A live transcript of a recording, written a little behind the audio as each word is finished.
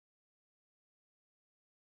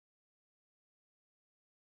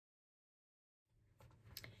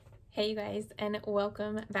Hey you guys, and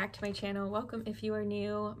welcome back to my channel. Welcome if you are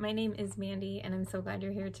new. My name is Mandy and I'm so glad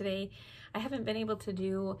you're here today. I haven't been able to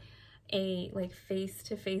do a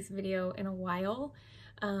face-to-face video in a while.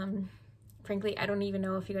 Frankly, I don't even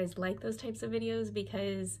know if you guys like those types of videos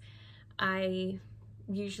because I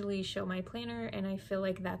usually show my planner and I feel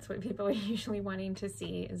like that's what people are usually wanting to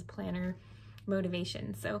see is planner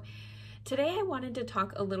motivation. So today I wanted to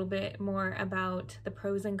talk a little bit more about the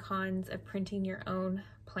pros and cons of printing your own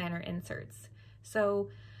planner inserts. So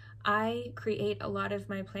I create a lot of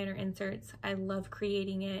my planner inserts. I love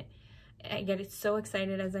creating it. I get so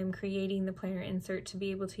excited as I'm creating the planner insert to be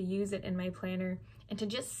able to use it in my planner and to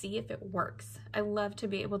just see if it works. I love to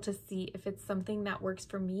be able to see if it's something that works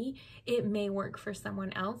for me. It may work for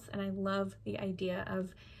someone else, and I love the idea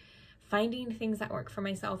of finding things that work for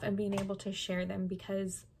myself and being able to share them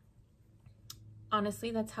because honestly,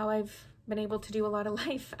 that's how I've been able to do a lot of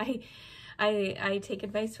life. I take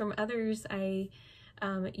advice from others. I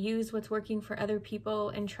use what's working for other people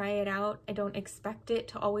and try it out. I don't expect it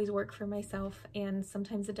to always work for myself, and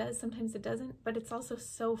sometimes it does, sometimes it doesn't, but it's also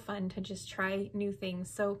so fun to just try new things.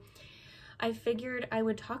 So I figured I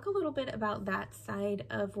would talk a little bit about that side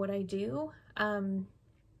of what I do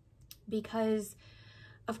because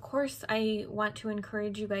of course I want to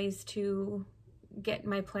encourage you guys to get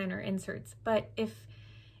my planner inserts, but if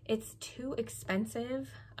it's too expensive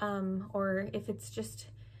or if it's just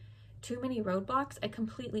too many roadblocks, I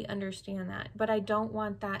completely understand that, but I don't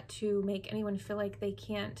want that to make anyone feel like they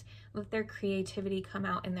can't let their creativity come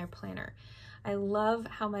out in their planner. I love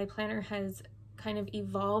how my planner has kind of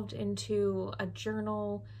evolved into a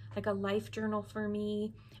journal, like a life journal for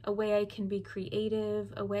me, a way I can be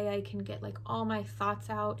creative, a way I can get like all my thoughts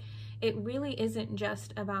out. It really isn't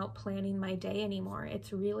just about planning my day anymore.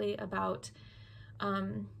 It's really about,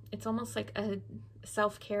 it's almost like a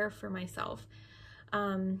self-care for myself.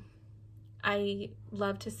 I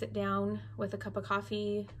love to sit down with a cup of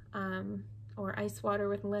coffee or ice water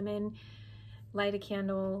with lemon, light a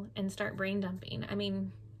candle, and start brain dumping. I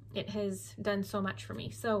mean, it has done so much for me.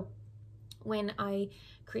 So when I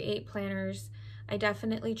create planners, I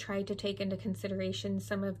definitely try to take into consideration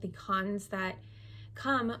some of the cons that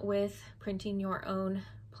come with printing your own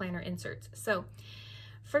planner inserts. So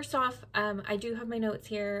first off, I do have my notes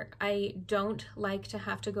here. I don't like to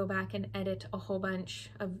have to go back and edit a whole bunch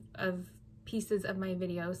of pieces of my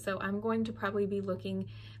video, so I'm going to probably be looking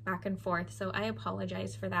back and forth, so I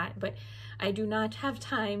apologize for that, but I do not have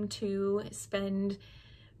time to spend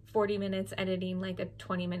 40 minutes editing like a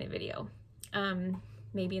 20-minute video.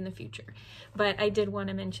 Maybe in the future, but I did want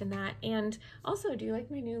to mention that. And also, do you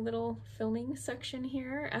like my new little filming section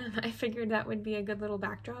here? I figured that would be a good little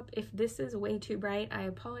backdrop. If this is way too bright, I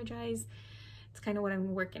apologize. It's kind of what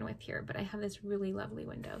I'm working with here, but I have this really lovely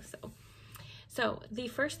window. So the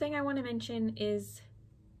first thing I want to mention is,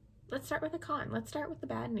 let's start with a con. Let's start with the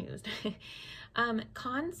bad news.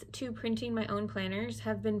 Cons to printing my own planners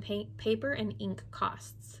have been paper and ink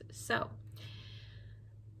costs. So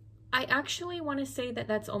I actually want to say that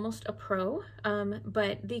that's almost a pro,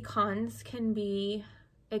 but the cons can be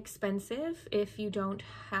expensive if you don't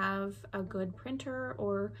have a good printer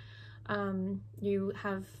or you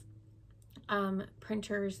have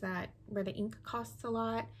printers where the ink costs a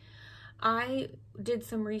lot. I did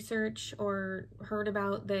some research or heard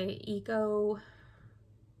about the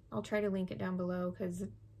I'll try to link it down below because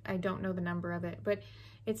I don't know the number of it, but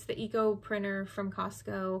it's the Eco printer from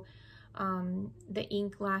Costco. The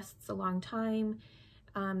ink lasts a long time.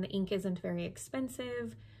 The ink isn't very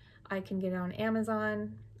expensive. I can get it on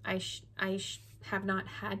Amazon. I have not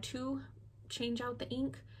had to change out the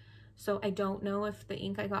ink, so I don't know if the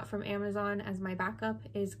ink I got from Amazon as my backup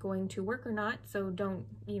is going to work or not, so don't,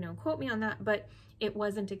 quote me on that, but it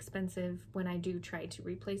wasn't expensive when I do try to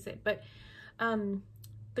replace it. But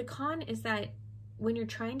the con is that when you're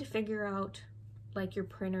trying to figure out like your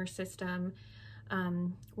printer system,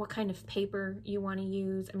 what kind of paper you want to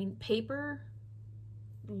use. I mean, paper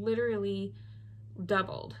literally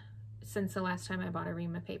doubled since the last time I bought a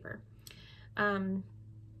ream of paper.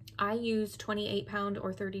 I use 28 pound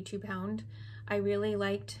or 32 pound. I really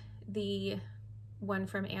liked the one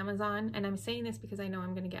from Amazon, and I'm saying this because I know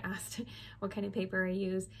I'm going to get asked what kind of paper I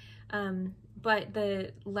use. But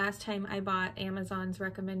the last time I bought Amazon's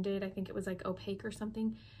recommended, I think it was like opaque or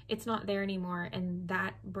something, it's not there anymore, and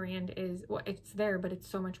that brand is, well, it's there, but it's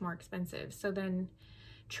so much more expensive. So then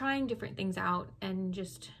trying different things out and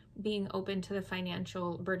just being open to the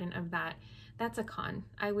financial burden of that, that's a con.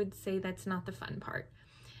 I would say that's not the fun part.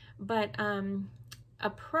 But a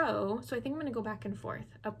pro, so I think I'm going to go back and forth.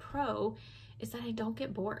 A pro is that I don't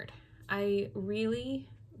get bored. I really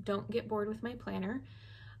don't get bored with my planner.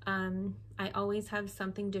 I always have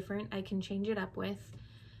something different I can change it up with.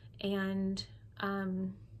 And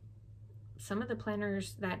some of the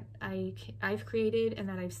planners that I've created and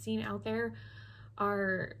that I've seen out there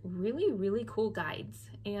are really, really cool guides.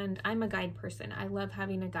 And I'm a guide person. I love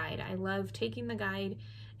having a guide. I love taking the guide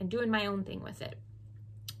and doing my own thing with it.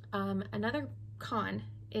 Another con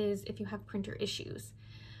is if you have printer issues.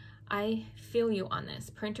 I feel you on this.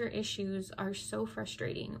 Printer issues are so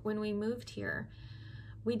frustrating. When we moved here,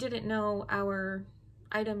 we didn't know our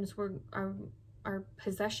items were, our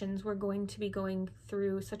possessions were going to be going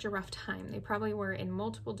through such a rough time. They probably were in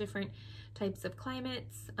multiple different types of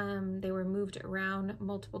climates. They were moved around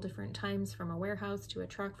multiple different times from a warehouse to a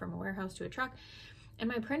truck, from a warehouse to a truck. And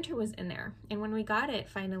my printer was in there. And when we got it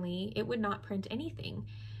finally, it would not print anything.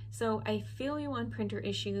 So I feel you on printer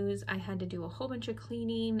issues. I had to do a whole bunch of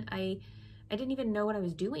cleaning. I didn't even know what I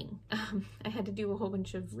was doing. I had to do a whole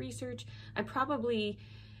bunch of research. I probably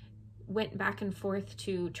went back and forth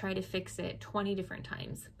to try to fix it 20 different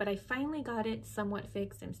times, but I finally got it somewhat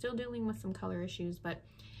fixed. I'm still dealing with some color issues, but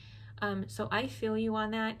so I feel you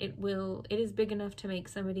on that. It is big enough to make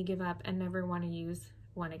somebody give up and never want to use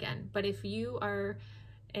one again. But if you are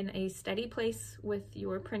in a steady place with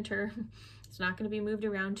your printer, it's not going to be moved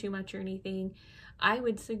around too much or anything, I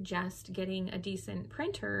would suggest getting a decent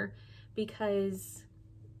printer because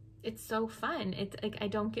it's so fun. It's like I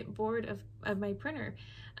don't get bored of my printer.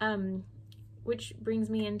 Which brings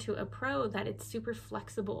me into a pro that it's super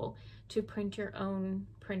flexible to print your own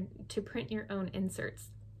inserts.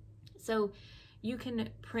 So you can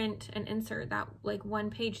print an insert that, like, one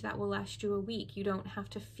page that will last you a week. You don't have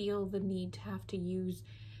to feel the need to have to use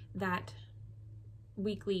that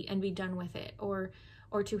weekly and be done with it, or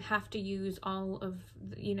to have to use all of,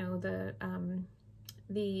 you know, the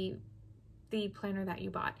planner that you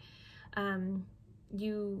bought.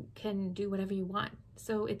 You can do whatever you want.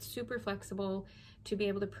 So it's super flexible to be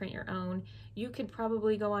able to print your own. You could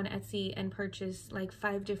probably go on Etsy and purchase like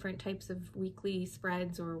 5 different types of weekly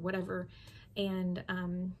spreads or whatever, and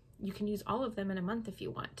you can use all of them in a month if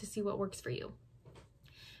you want, to see what works for you.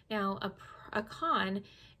 Now, a con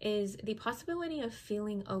is the possibility of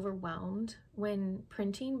feeling overwhelmed when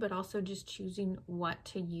printing, but also just choosing what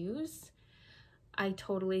to use. I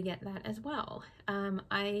totally get that as well.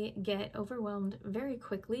 I get overwhelmed very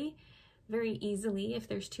quickly, very easily if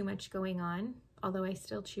there's too much going on, although I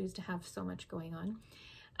still choose to have so much going on.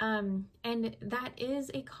 And that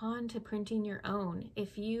is a con to printing your own.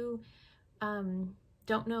 If you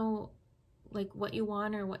don't know like what you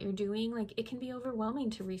want or what you're doing, like it can be overwhelming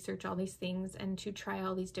to research all these things and to try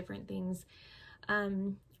all these different things.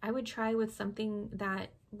 I would try with something that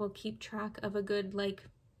will keep track of a good like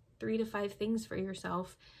 3 to 5 things for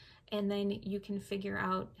yourself, and then you can figure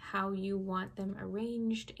out how you want them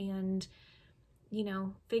arranged and, you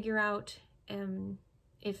know, figure out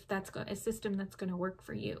if that's a system that's going to work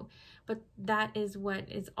for you. But that is what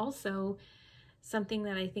is also something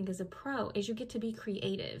that I think is a pro, is you get to be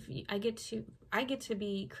creative. I get to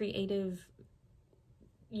be creative,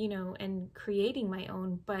 you know, and creating my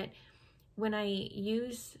own. But when I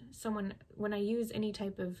use any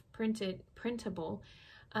type of printable,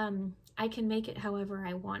 I can make it however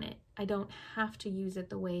I want it. I don't have to use it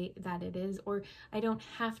the way that it is, or I don't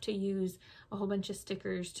have to use a whole bunch of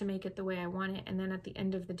stickers to make it the way I want it. And then at the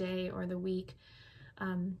end of the day or the week,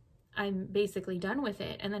 I'm basically done with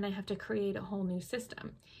it. And then I have to create a whole new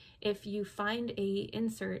system. If you find a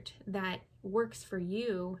insert that works for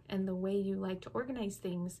you and the way you like to organize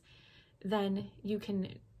things, then you can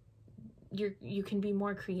be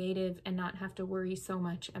more creative and not have to worry so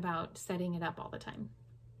much about setting it up all the time.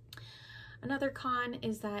 Another con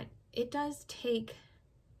is that it does take,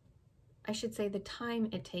 I should say, the time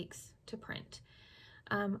it takes to print.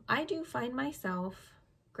 I do find myself,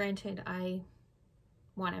 granted I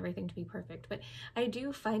want everything to be perfect, but I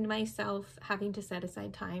do find myself having to set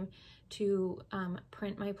aside time to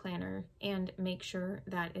print my planner and make sure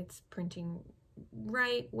that it's printing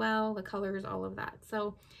right, well, the colors, all of that.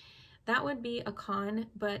 So that would be a con,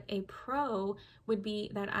 but a pro would be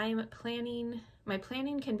that my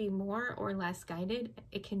planning can be more or less guided.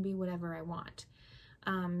 It can be whatever I want.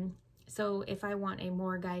 So if I want a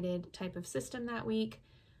more guided type of system that week,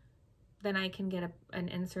 then I can get an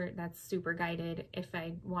insert that's super guided. If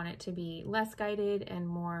I want it to be less guided and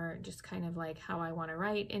more just kind of like how I want to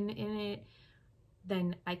write in it,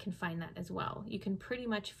 then I can find that as well. You can pretty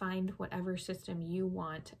much find whatever system you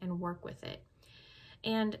want and work with it.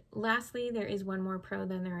 And lastly, there is one more pro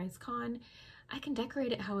than there is con. I can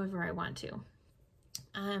decorate it however I want to.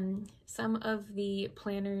 Some of the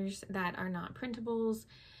planners that are not printables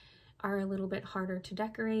are a little bit harder to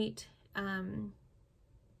decorate.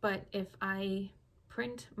 But if I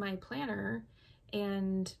print my planner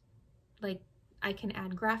and like I can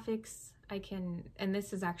add graphics, and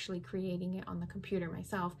this is actually creating it on the computer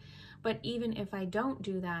myself, but even if I don't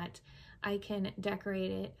do that, I can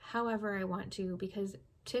decorate it however I want to, because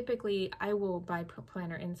typically I will buy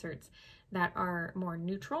planner inserts that are more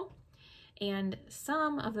neutral. And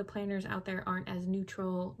some of the planners out there aren't as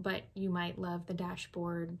neutral, but you might love the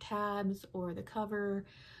dashboard tabs or the cover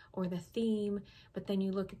or the theme, but then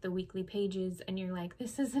you look at the weekly pages and you're like,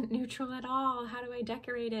 this isn't neutral at all. How do I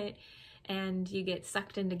decorate it? And you get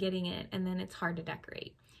sucked into getting it, and then it's hard to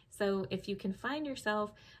decorate. So if you can find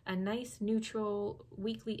yourself a nice neutral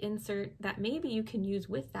weekly insert that maybe you can use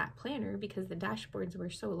with that planner, because the dashboards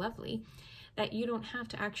were so lovely that you don't have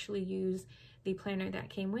to actually use the planner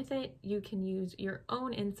that came with it, you can use your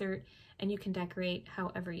own insert and you can decorate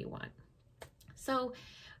however you want. So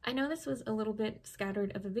I know this was a little bit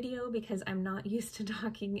scattered of a video because I'm not used to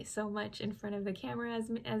talking so much in front of the camera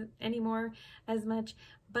anymore as much,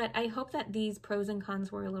 but I hope that these pros and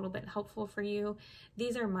cons were a little bit helpful for you.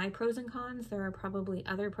 These are my pros and cons. There are probably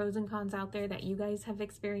other pros and cons out there that you guys have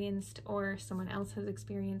experienced or someone else has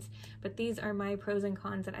experienced, but these are my pros and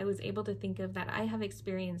cons that I was able to think of that I have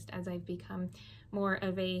experienced as I've become more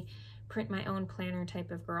of a print my own planner type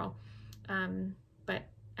of girl. But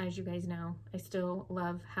as you guys know, I still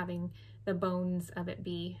love having the bones of it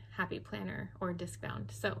be happy planner or disc bound.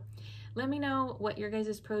 So let me know what your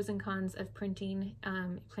guys' pros and cons of printing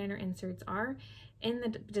planner inserts are in the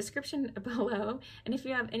description below. And if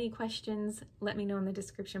you have any questions, let me know in the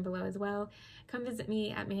description below as well. Come visit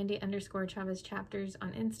me at Mandy_Chavez chapters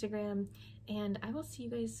on Instagram, and I will see you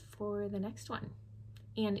guys for the next one.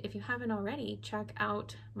 And if you haven't already, check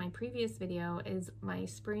out my previous video, is my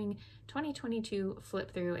spring 2022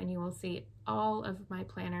 flip through, and you will see all of my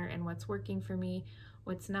planner and what's working for me,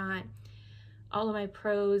 what's not, all of my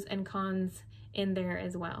pros and cons in there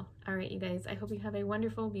as well. All right, you guys, I hope you have a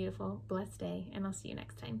wonderful, beautiful, blessed day, and I'll see you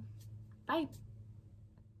next time. Bye.